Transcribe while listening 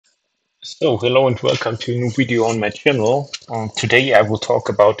So, hello and welcome to a new video on my channel. Today I will talk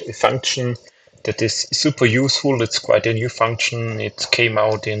about a function that is super useful. It's quite a new function. It came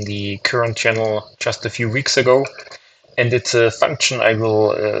out in the current channel just a few weeks ago. And it's a function I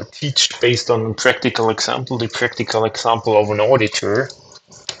will teach based on a practical example, the practical example of an auditor.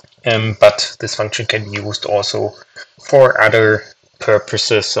 But this function can be used also for other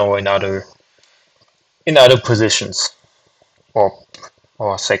purposes or in other positions or,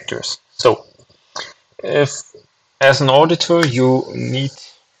 or sectors. So, if as an auditor, you need,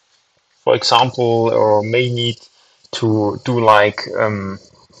 for example, or may need to do like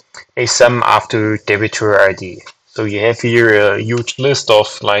a sum after debitor ID. So you have here a huge list of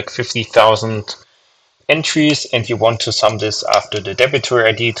like 50,000 entries, and you want to sum this after the debitor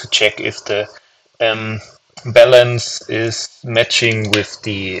ID to check if the um, balance is matching with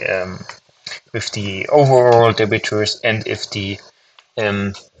the overall debitors and if the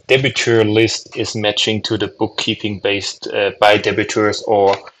um, debitor list is matching to the bookkeeping based by debitors,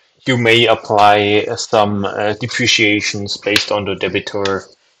 or you may apply some depreciations based on the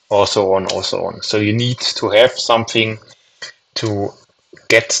debitor, or so on, or so on. So you need to have something to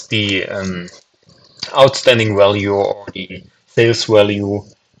get the outstanding value or the sales value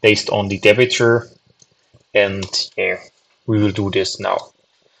based on the debitor, and yeah, we will do this now.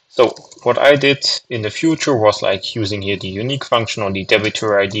 So what I did in the future was like using here the unique function on the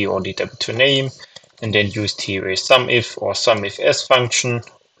debitor ID or the debitor name, and then used here a SUMIF or SUMIFS function.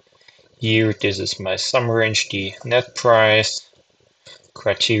 Here, this is my sum range, the net price.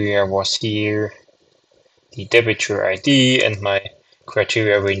 Criteria was here, the debitor ID, and my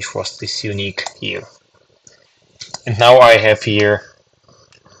criteria range was this unique here. And now I have here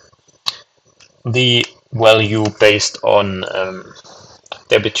the value based on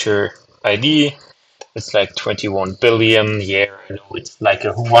debitor ID. It's like 21 billion. Yeah, I know it's like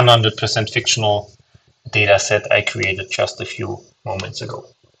a 100% fictional data set I created just a few moments ago.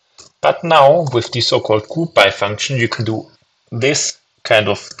 But now with the so-called GROUPBY function, you can do this kind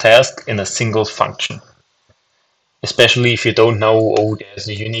of task in a single function. Especially if you don't know, oh, there's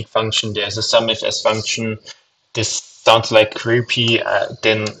a unique function, there's a SUMIFS function, this sounds like creepy,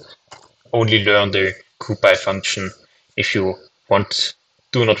 then only learn the GROUPBY function if you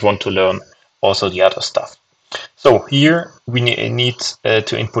do not want to learn also the other stuff. So here we need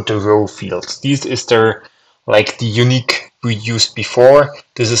to input the row fields. This is like the unique we used before.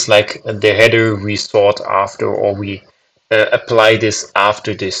 This is like the header we sort after, or we apply this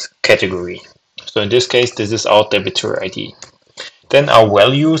after this category. So in this case, this is our debitor ID. Then our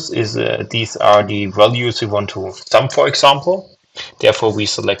values is these are the values we want to sum, for example. Therefore, we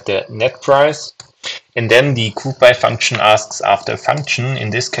select the net price. And then the GROUPBY function asks after a function. In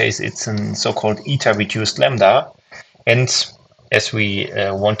this case, it's a so-called eta reduced lambda. And as we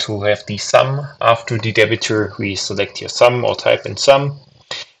want to have the sum after the debitor, we select here sum or type in sum.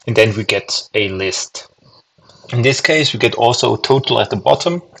 And then we get a list. In this case, we get also a total at the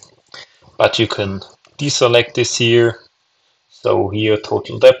bottom. But you can deselect this here. So here,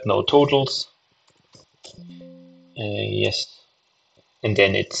 total debt, no totals. Yes. And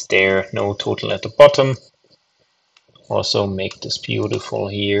then it's there, no total at the bottom. Also make this beautiful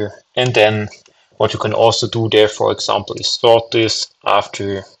here. And then what you can also do there, for example, is sort this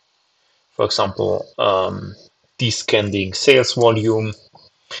after, for example, descending sales volume,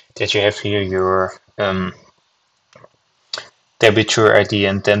 that you have here your debitor ID,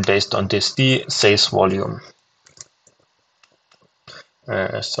 and then based on this, the sales volume.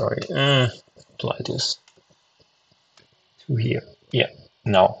 Apply this to here. Yeah,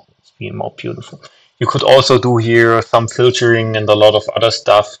 now it's being more beautiful. You could also do here some filtering and a lot of other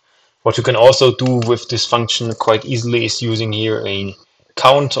stuff. What you can also do with this function quite easily is using here a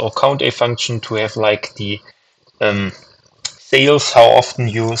count or count a function to have like the sales, how often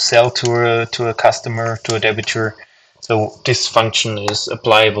you sell to a customer, to a debitor. So this function is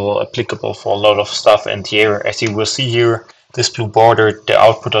applicable for a lot of stuff. And here, as you will see here, this blue border, the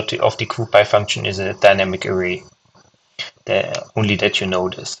output of the GROUPBY function is a dynamic array. Only that you know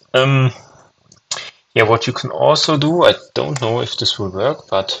this. Yeah, what you can also do, I don't know if this will work,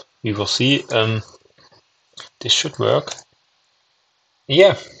 but we will see. This should work.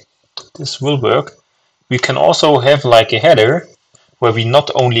 Yeah, this will work. We can also have like a header where we not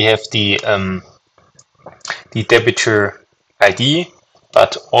only have the debitor ID,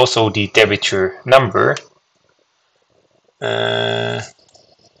 but also the debitor number. It's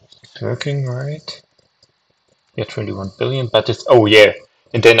working, right? Yeah, 21 billion, but it's, oh yeah,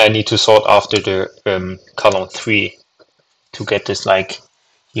 and then I need to sort after the column 3 to get this like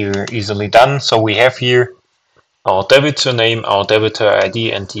here easily done. So we have here our debitor name, our debitor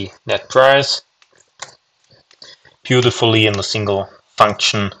ID, and the net price beautifully in a single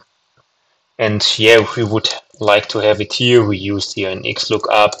function. And yeah, if we would like to have it here, we use here an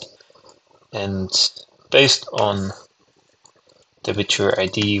XLOOKUP, and based on debitor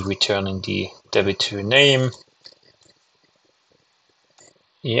ID returning the debitor name.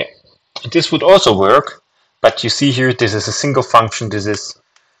 Yeah, this would also work, but you see here this is a single function. This is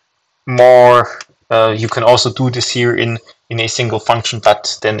more, you can also do this here in a single function,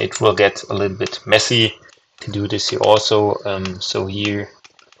 but then it will get a little bit messy. You can do this here also. So here,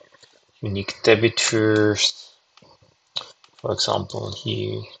 unique debitors, for example,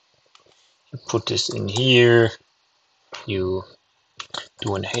 here you put this in here, you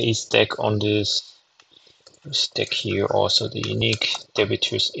do an haystack on this, you stack here also the unique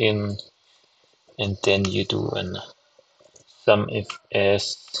debitors in, and then you do an sum if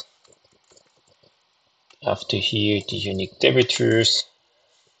s after here the unique debitors,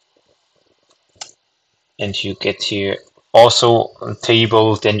 and you get here also a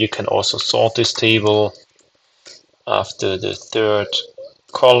table. Then you can also sort this table after the third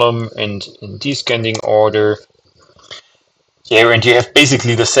column and in descending order. Yeah, and you have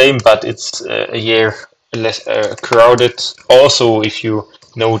basically the same, but it's a year less crowded. Also, if you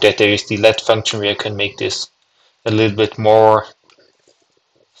know that there is the let function where you can make this a little bit more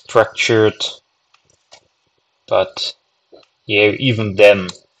structured, but yeah, even then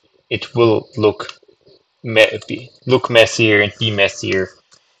it will look messier and be messier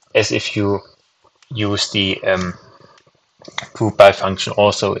as if you use the group by function.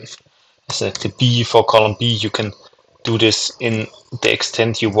 Also, if set the B for column B, you can do this in the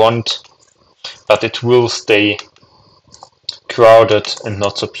extent you want, but it will stay crowded and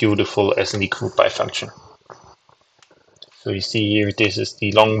not so beautiful as in the group by function. So you see here, this is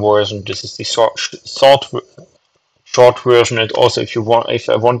the long version, this is the short version, and also if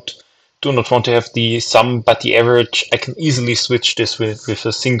I do not want to have the sum but the average, I can easily switch this with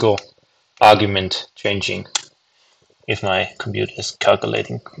a single argument changing if my computer is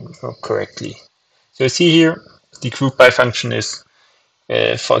calculating correctly. So you see here, the group by function is,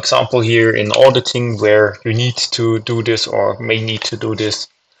 for example, here in auditing, where you need to do this or may need to do this.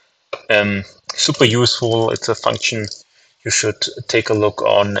 Super useful. It's a function you should take a look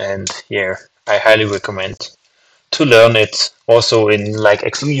on, and yeah, I highly recommend to learn it. Also in like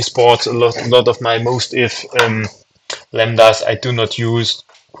XL sports, a lot of my most if lambdas I do not use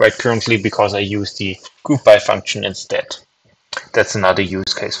quite currently because I use the group by function instead. That's another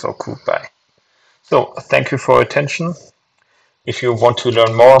use case for group by. So thank you for your attention. If you want to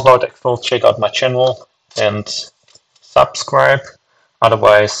learn more about Excel, check out my channel and subscribe.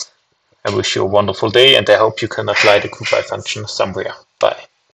 Otherwise, I wish you a wonderful day, and I hope you can apply the group by function somewhere. Bye.